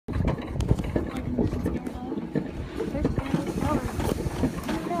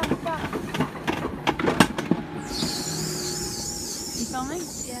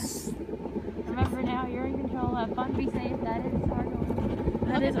Remember now, you're in control. Have fun, be safe. That is our goal.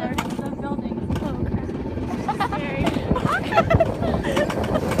 That is our goal. The building. Oh crap. Scary.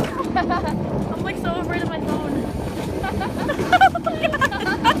 I'm like so afraid of my phone.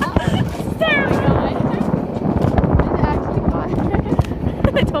 It's terrible. Oh my god. It's actually fun.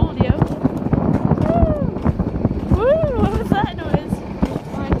 I told you.